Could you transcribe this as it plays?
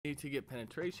need to get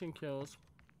penetration kills.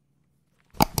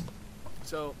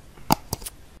 So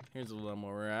here's the dilemma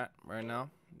we're at right now.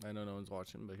 I know no one's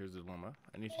watching, but here's the dilemma.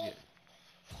 I need to get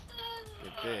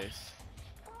this.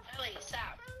 Ellie,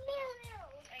 stop.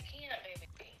 I can't, baby.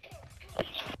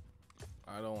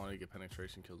 I don't want to get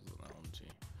penetration kills with an LMG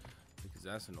because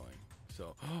that's annoying.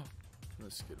 So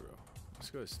let's Skid Row. Let's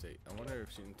go to state. I wonder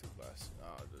if she took last.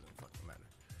 Oh, it doesn't fucking matter.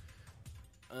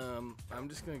 I'm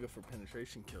just gonna go for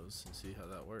penetration kills and see how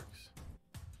that works.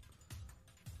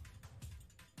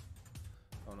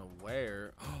 I don't know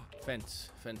where. Fence.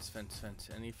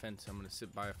 Any fence. I'm gonna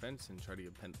sit by a fence and try to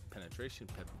get penetration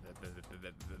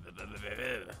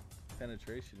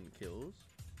kills.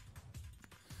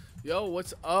 Yo,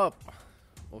 what's up?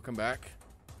 Welcome back.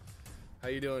 How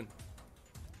you doing?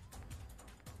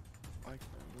 I can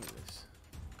do this.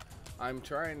 I'm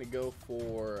trying to go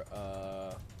for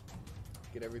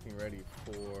get everything ready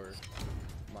for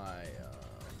my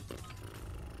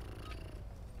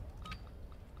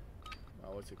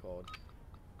what's it called?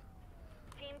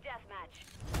 Team deathmatch.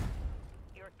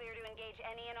 You're clear to engage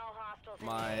any and all hostiles.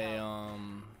 My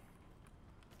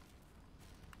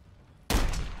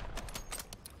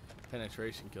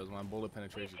penetration kills, my bullet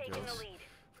penetration kills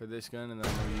for this gun, and then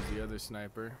I'm gonna use the other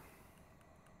sniper.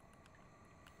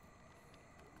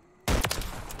 Just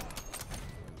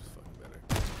fucking better.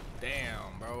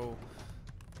 Damn, bro.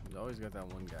 You always got that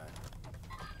one guy.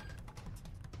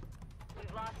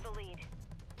 We've lost the lead.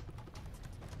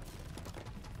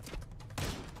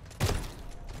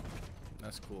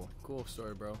 That's cool. Cool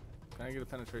story, bro. Can I get a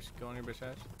penetration kill on your bitch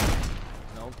ass?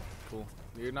 Nope. Cool.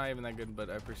 You're not even that good, but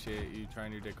I appreciate you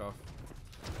trying your dick off.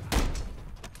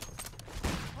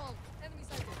 Oh, enemy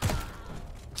sighted.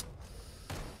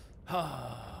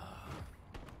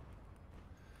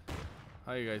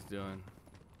 How you guys doing?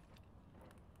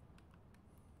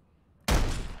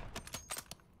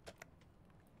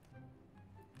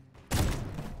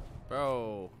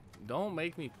 Bro, don't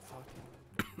make me fucking...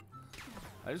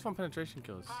 I just want penetration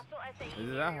kills. Is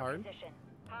it that hard?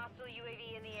 Hostile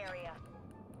UAV in the area.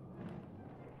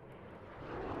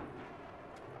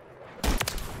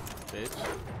 Bitch.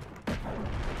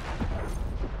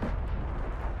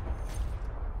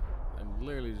 I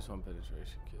literally just want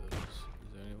penetration kills. Is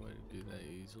there any way to do that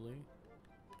easily?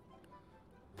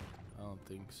 I don't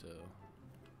think so.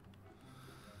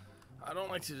 I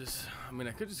don't like to just... I mean,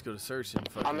 I could just go to search and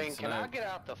fucking can I get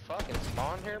out the fucking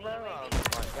spawn here, bro? Oh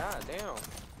my god, damn.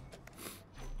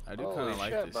 I do kind of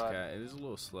like this cat. It is a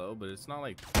little slow, but it's not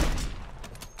like... I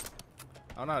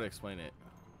don't know how to explain it.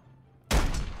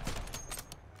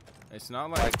 It's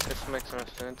not like this makes no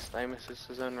sense. Nemesis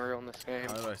is unreal in this game.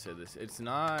 How do I say this? It's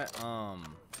not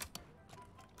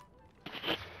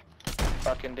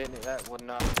fucking didn't it? That would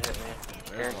not have hit me.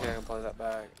 Guarantee I can play that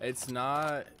back. It's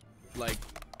not like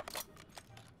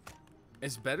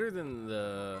it's better than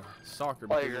the stalker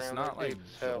because it's not like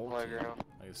playground.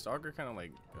 Like the stalker kind of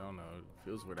like I don't know, it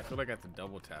feels weird. I feel like I have to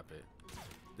double tap it.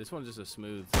 This one's just a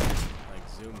smooth like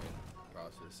zoom in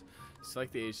process. It's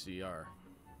like the HDR.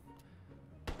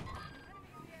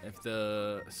 If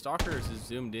the stalker is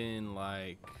zoomed in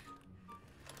like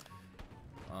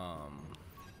the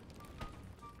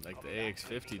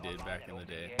AX50 did back in the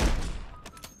day,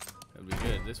 it'd be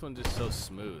good. This one's just so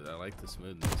smooth. I like the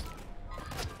smoothness.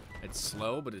 It's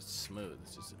slow, but it's smooth.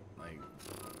 It's just like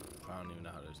I don't even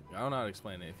know how to. I don't know how to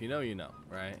explain it. If you know, you know,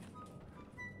 right?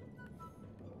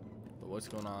 But what's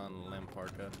going on,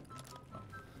 Lamparka? Oh,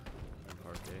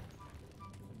 Lamparka.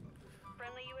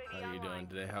 How are you doing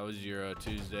today? How was your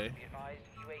Tuesday?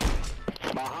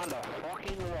 Behind a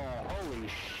fucking wall. Holy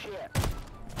shit.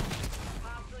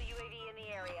 Hostile UAV in the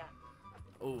area.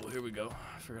 Oh, here we go.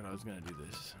 I forgot I was gonna do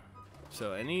this.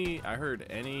 So I heard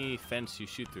any fence you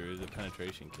shoot through is a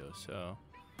penetration kill, so.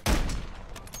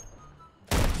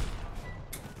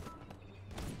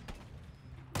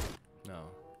 No.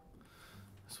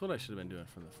 That's what I should have been doing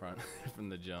from the front, from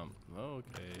the jump.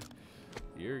 Okay.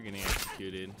 You're getting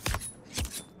executed.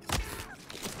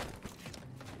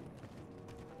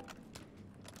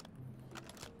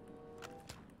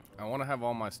 I want to have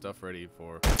all my stuff ready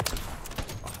for.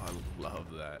 Oh, I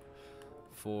love that.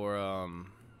 For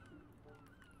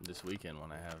this weekend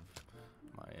when I have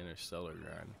my Interstellar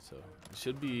grind. So it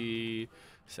should be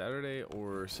Saturday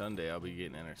or Sunday. I'll be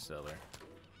getting Interstellar.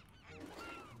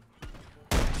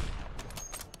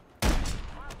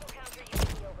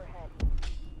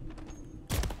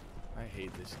 I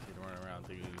hate this kid running around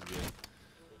thinking he's good.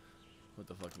 What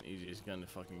the fucking easiest gun to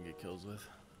fucking get kills with?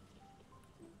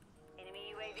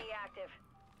 Enemy UAV active.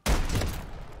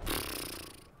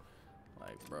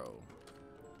 Like, bro.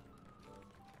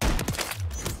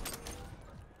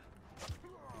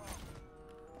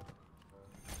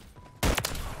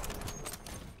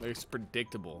 It's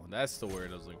predictable. That's the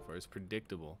word I was looking for. It's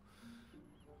predictable.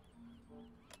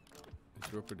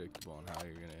 It's real predictable on how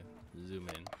you're gonna zoom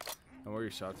in and where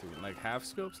your shots are. Like half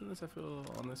scopes in this, I feel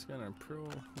on this gun are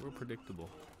real predictable.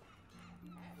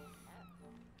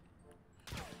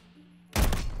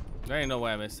 There ain't no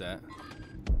way I missed that.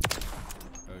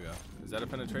 There we go. Is that a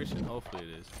penetration? Hopefully it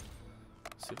is.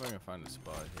 Let's see if I can find a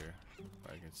spot here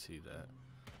where I can see that.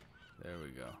 There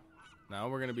we go. Now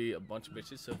we're gonna be a bunch of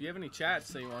bitches. So if you have any chats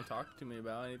that you want to talk to me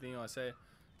about, anything you want to say,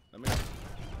 let me know.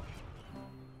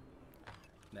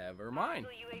 Never mind.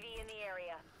 UAV in the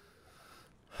area.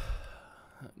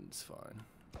 It's fine.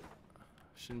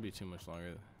 Shouldn't be too much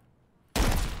longer.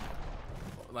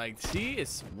 Like, see,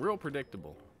 it's real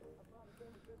predictable.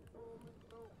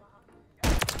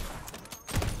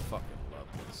 Fucking love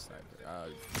this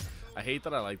sniper. I hate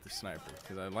that I like the sniper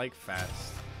because I like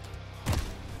fast.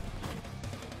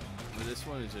 But this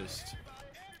one is just,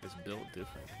 it's built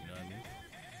different, you know what I mean?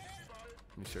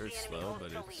 I'm sure it's slow,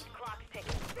 but it's...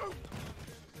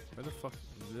 Where the fuck,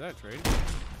 is that trade?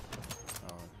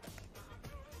 Oh.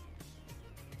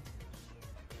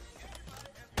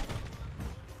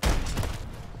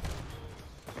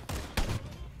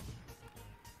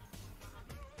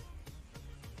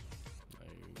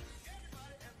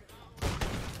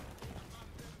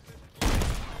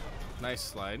 Nice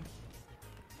slide.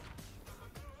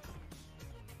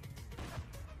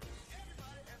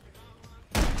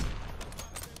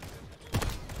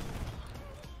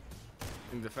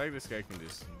 And the fact this guy can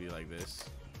just be like this.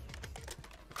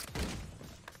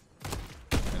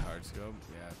 And hard scope.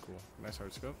 Yeah, cool. Nice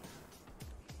hard scope.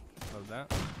 Love that.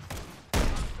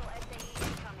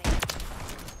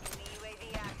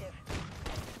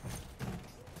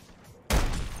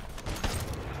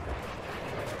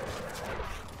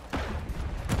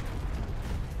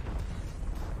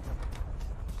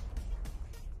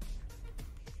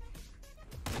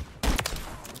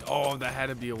 Oh, that had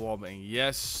to be a wall bang.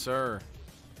 Yes, sir.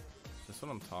 That's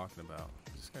what I'm talking about.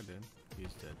 This guy dead?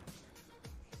 He's dead.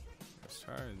 Let's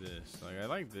try this. Like, I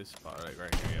like this spot, like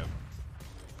right here. Yep.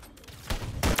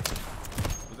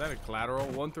 Was that a collateral?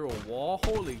 One through a wall?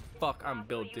 Holy fuck, I'm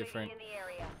built different.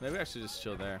 Maybe I should just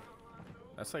chill there.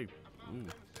 That's like, ooh,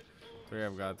 3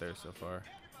 I've got there so far.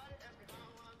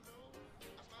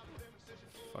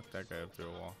 Fuck that guy up through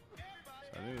a wall.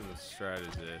 So I think the strat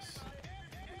is this.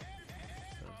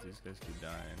 These guys keep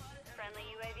dying. Friendly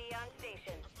UAV on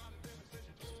station.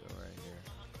 Still right here.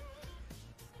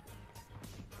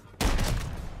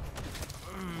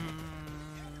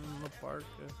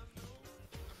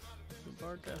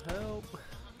 Labarca, help.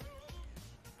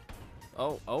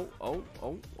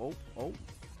 Oh.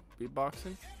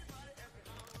 Beatboxing.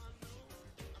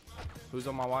 Who's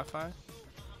on my Wi-Fi?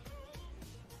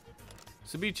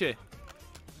 Ceviche.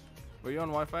 Were you on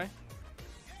Wi-Fi?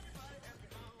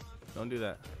 Don't do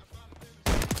that.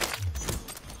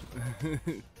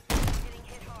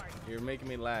 You're making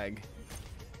me lag.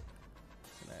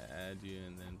 Can I add you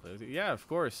and then play with you? Yeah, of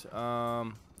course.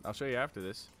 I'll show you after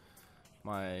this.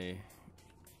 You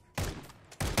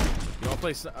want to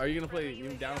play? Are you gonna play? You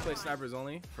down to play snipers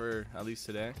only for at least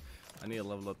today? I need to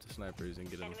level up the snipers and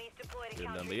get them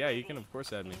done. But yeah, you can of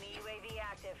course add me. UAV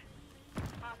active.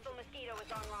 Hostile mosquito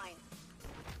is online.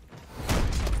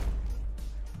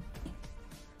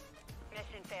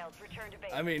 Mission failed. Return to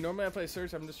base. I mean, normally I play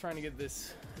search. I'm just trying to get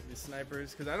these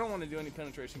snipers because I don't want to do any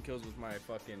penetration kills with my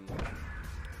fucking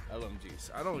LMGs.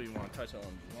 I don't even want to touch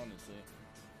LMGs, honestly.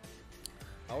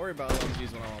 I'll worry about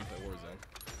LMGs when I want to play Warzone.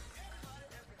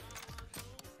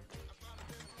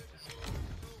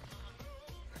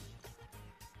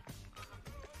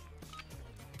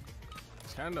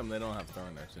 It's kind of dumb they don't have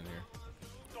throwing knives in here.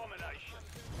 Domination.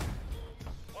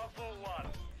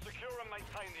 141. Secure and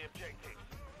maintain the objectives.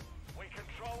 We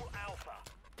control Alpha.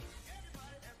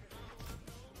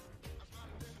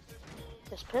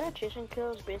 Is penetration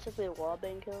kills basically wall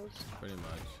bang kills? Pretty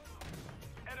much.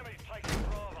 Enemy taking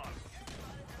Bravo.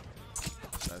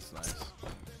 That's nice.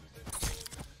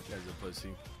 You guys are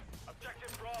pussy.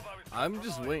 Objective Bravo is I'm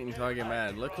just waiting until I get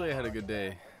mad. Luckily I had a good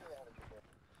day.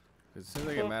 As soon as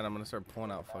I get mad, I'm gonna start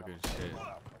pulling out fucking shit.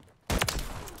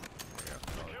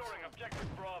 securing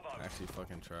objective Bravo. Actually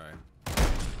fucking try.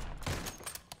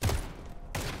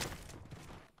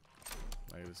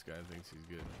 Like this guy thinks he's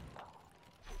good.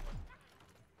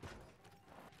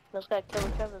 This guy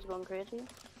killing Trevor is going crazy.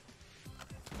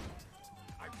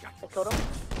 I killed him.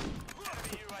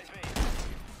 Enemy UAV.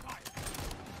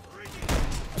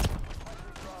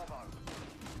 Bravo.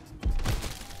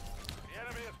 The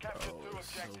enemy has captured 2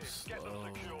 objectives. Get them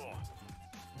secure.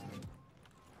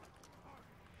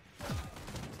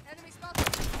 Enemy spotted.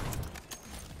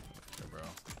 Okay, bro.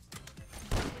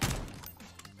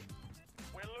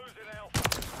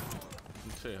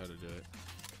 you how to do it.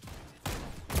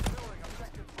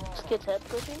 This kid's head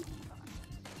pushing.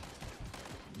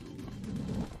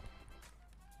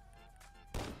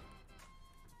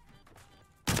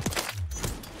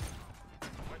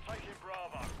 We're taking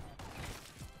Bravo.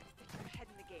 You're ahead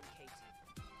in the game, Kate.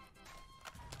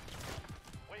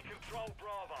 We control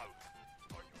Bravo.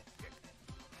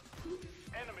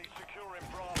 Enemy securing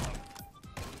Bravo.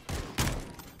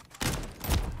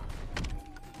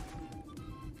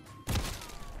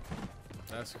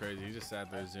 That's crazy. He just sat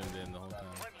there zoomed in the whole time.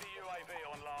 Friendly UAV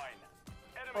online.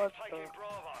 Enemy What taking the-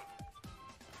 Bravo.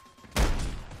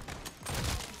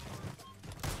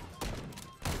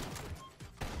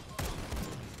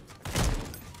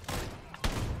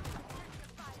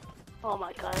 Oh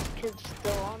my god, this kid's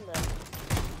still on there.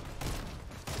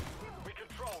 We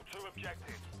control 2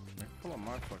 objectives. Man, pull up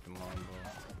my fucking longbow.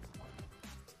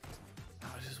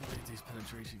 I just want to get these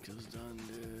penetration kills done,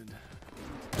 dude.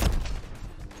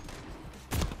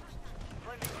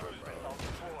 Friendly cruise missile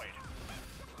deployed.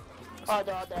 Oh,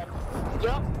 they're all dead.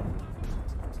 Yup.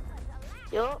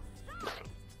 Yup.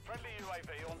 Friendly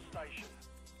UAV on station.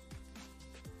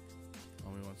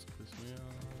 Oh, he wants to piss me off.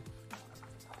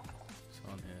 It's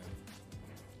on him.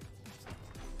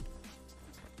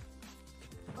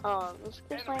 Oh, this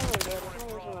kid's not even good. He's not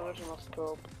using the original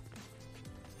scope.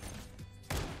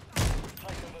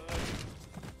 Taking the lead.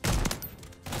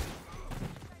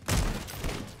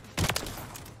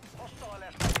 Hostile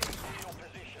FAE near your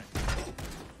position.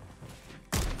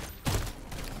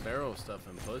 Barrel stuff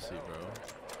and pussy, bro.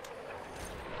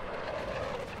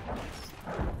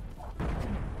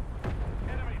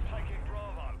 Enemy taking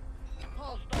Bravo.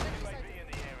 Paul, Hostile enemy UAV sniper. in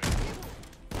the area.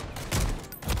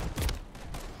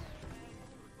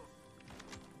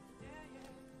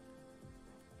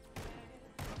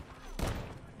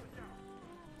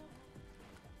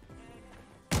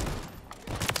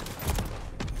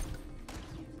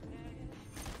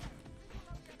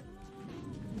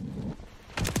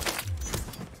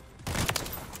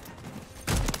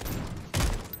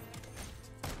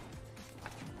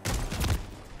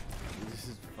 This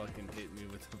is fucking hit me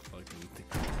with the fucking thing.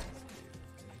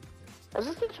 Is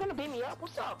this kid trying to beat me up?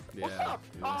 What's up? What's Yeah, up?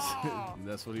 Oh.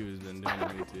 that's what he was been doing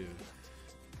to me too.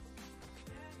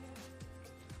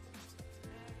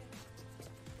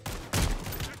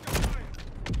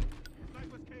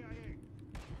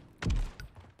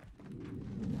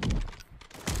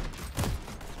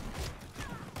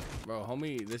 Bro,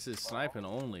 homie, this is sniping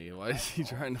only. Why is he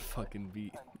trying to fucking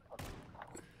beat?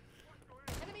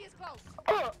 Enemy is close.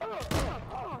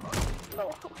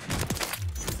 No.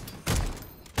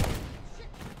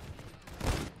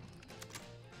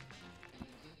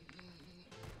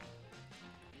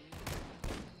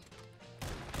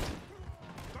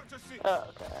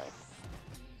 Okay.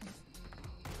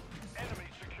 Enemy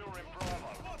securing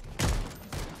Bravo.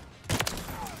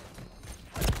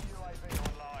 Friendly UAV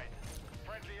online.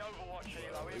 Friendly Overwatch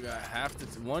helo We in. got half the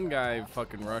one guy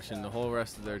fucking rushing. The whole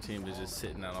rest of their team is just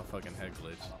sitting on a fucking head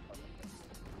glitch.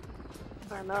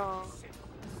 I know.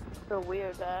 They're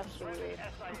weird, they're actually Friendly weird.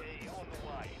 SAE on the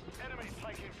way. Enemies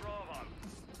taking Bravo.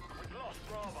 We've lost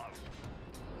Bravo.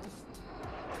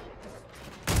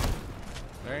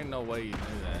 There ain't no way you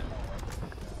knew that.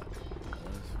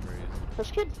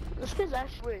 That's crazy. This kid's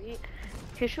actually weird.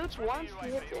 He shoots once, he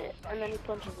hits it, and then he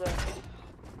punches it. Enemy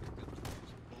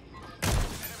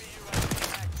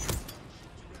UAV active.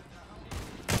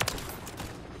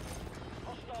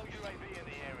 Hostile UAV in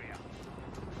the area.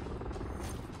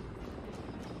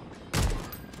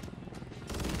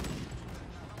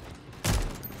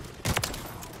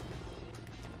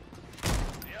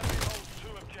 The enemy holds 2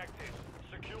 objectives.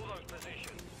 Secure those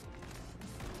positions.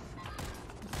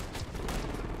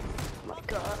 Oh my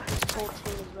god, his whole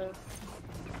team is there.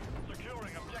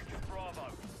 Securing objective Bravo.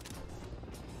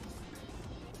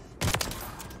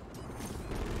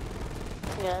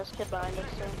 Yeah, this kid behind us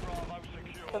too. Bravo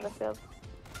secure. Cover field.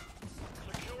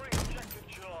 Securing objective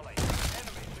Charlie.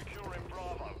 Enemy securing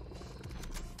Bravo.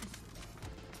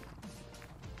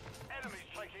 Enemies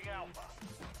taking Alpha.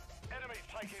 Enemies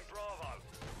taking Bravo.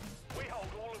 We hold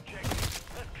all objectives.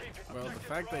 Let's keep it. Bro, the Objective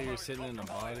fact that you're Bravo sitting in the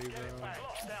occupied. body, Get it bro. back.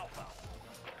 Lost Alpha.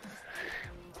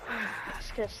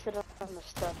 This kid's sitting on the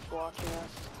steps watching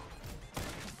us.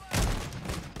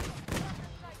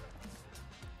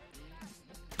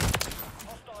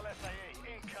 Hostile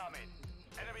SAE incoming.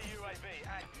 Enemy UAV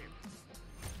active.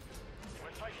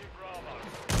 We're taking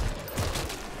Bravo.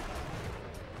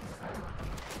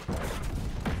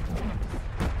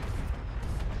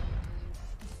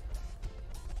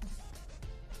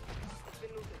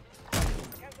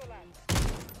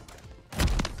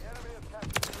 The enemy have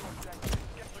captured 2 objectives.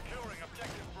 Get securing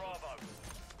objective Bravo.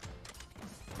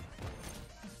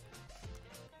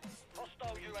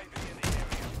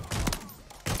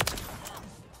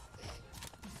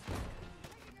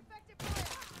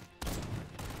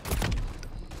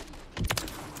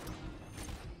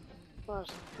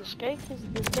 This guy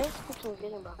keeps on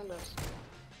getting behind us.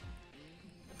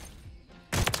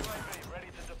 UAV ready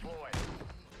to deploy.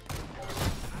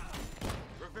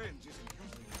 Revenge isn't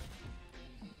usually.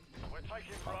 We're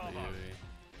taking Pop the Bravo. UAV.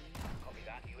 Copy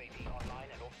that. UAV online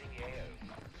and orbiting the AO.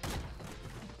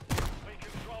 We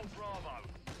control Bravo.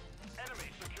 Enemy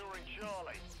securing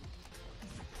Charlie.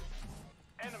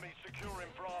 Enemy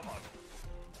securing Bravo.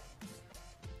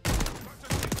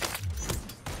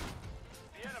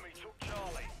 The enemy took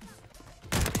Charlie.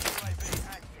 UAV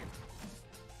active.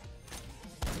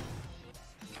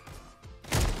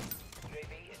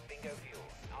 UAV is bingo fuel.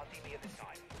 RTB at this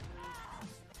time.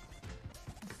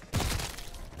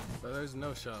 But there's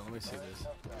no shot. Let me see this.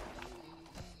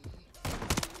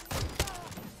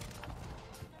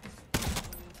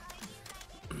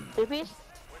 Two piece?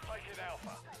 We're taking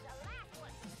Alpha.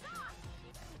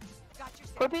 Got your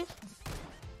 4 piece?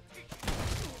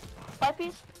 5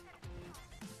 piece?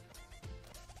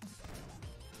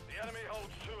 The enemy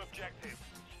holds 2 objectives.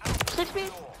 Alpha 6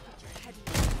 piece? secure. head in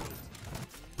the game, Kate.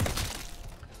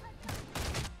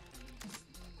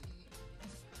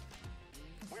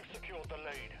 We've secured the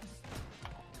lead.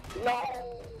 No!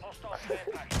 Hostile care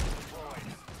package deployed.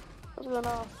 What's going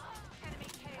on?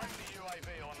 Friendly UAV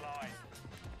online.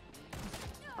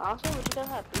 Honestly, we just gotta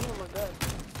have 3 and we're good.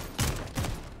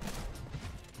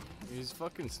 He's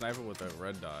fucking sniping with a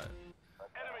red dot.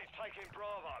 Enemies taking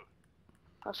Bravo.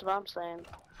 That's what I'm saying.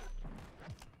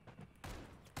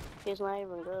 He's not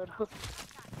even good.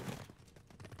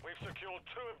 We've secured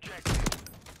 2 objectives.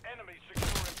 Enemy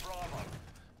securing Bravo.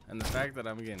 And the fact that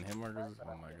I'm getting hit markers,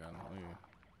 oh my god.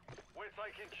 We're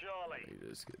taking Charlie. Let me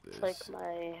just get this. It's like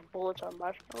my bullets are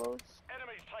marshmallows.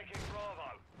 Enemies taking Bravo.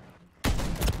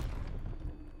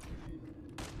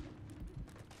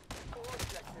 All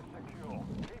objectives secure.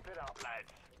 Keep it up,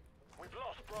 lads. We've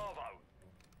lost Bravo.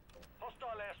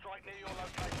 Hostile airstrike near your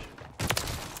location.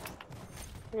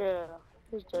 Yeah,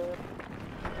 he's dead.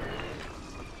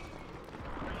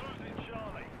 We're losing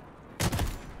Charlie.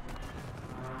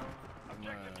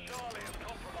 Objective Charlie is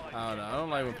compromised. I don't know. I don't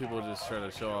like when people just try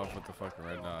to show off with the fucking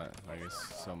red dot. Like,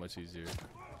 it's so much easier.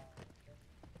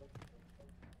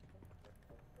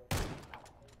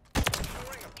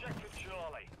 Securing objective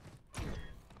Charlie.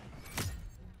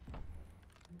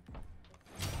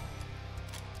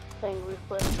 Playing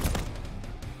replay.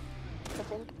 I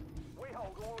think. We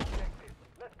hold all objectives.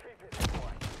 Let's keep it this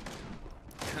way.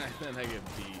 And then I get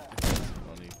beat. It's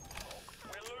funny.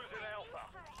 We're losing Alpha.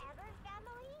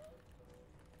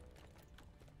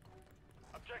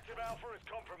 Objective Alpha is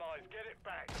compromised. Get it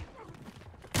back.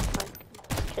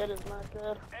 My kid is not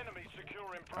good. Enemy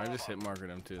securing I Bravo. just hit markered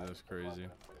him too. That's crazy.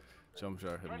 Jump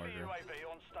shot hit Friendly marker. UAV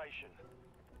on station.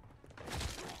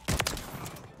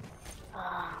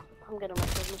 Ah, I'm getting my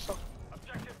kid myself.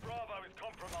 Objective Bravo is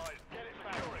compromised. Get it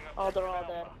back. Oh, they're all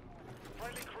dead.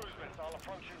 Friendly cruise missile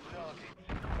approaching targets.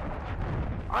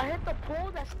 I hit the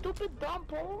pole, that stupid dumb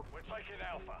pole. We're taking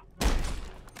Alpha.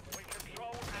 We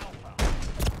control Alpha.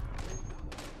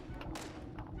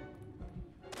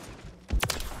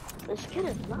 This kid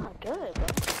is not good, bro.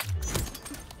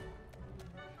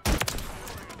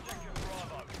 Objective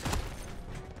Bravo.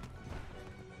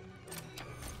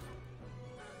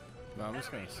 No, I'm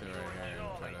just gonna sit right here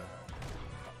and try to.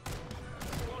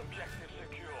 All objectives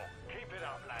secure. Keep it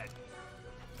up, lads.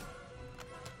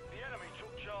 The enemy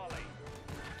took Charlie.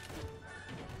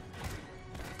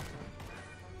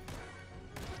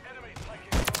 Enemies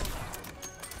taking Bravo.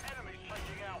 Enemies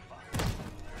taking Alpha.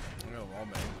 I got a wall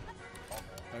bang.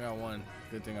 I got one.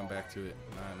 Good thing I'm back to it.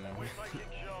 Nah, We're taking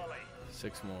Charlie.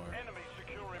 6 more. Enemy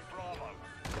securing Bravo.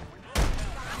 We've lost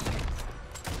Alpha.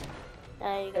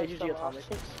 Yeah, you guys GG, still lost Atomic.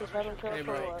 67 kills Hey, for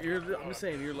bro, what? I'm just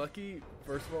saying, you're lucky,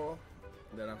 first of all,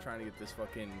 that I'm trying to get this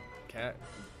fucking cat.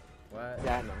 What?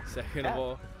 Yeah, I know. Second of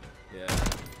all, yeah.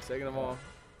 Second of all,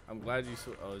 I'm glad you.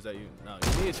 Oh, is that you? No,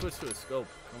 you need to switch to a scope.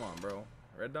 Come on, bro.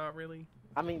 Red dot, really?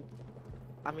 I mean,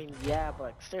 yeah, but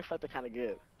like, Stir Fighter kind of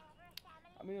good.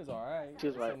 I mean, it's alright. She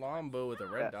was It's right. a longbow with a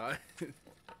red dot.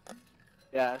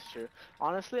 Yeah, that's true.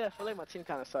 Honestly, I feel like my team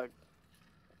kind of sucked.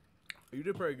 You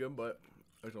did pretty good, but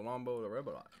it's a longbow with a red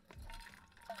dot.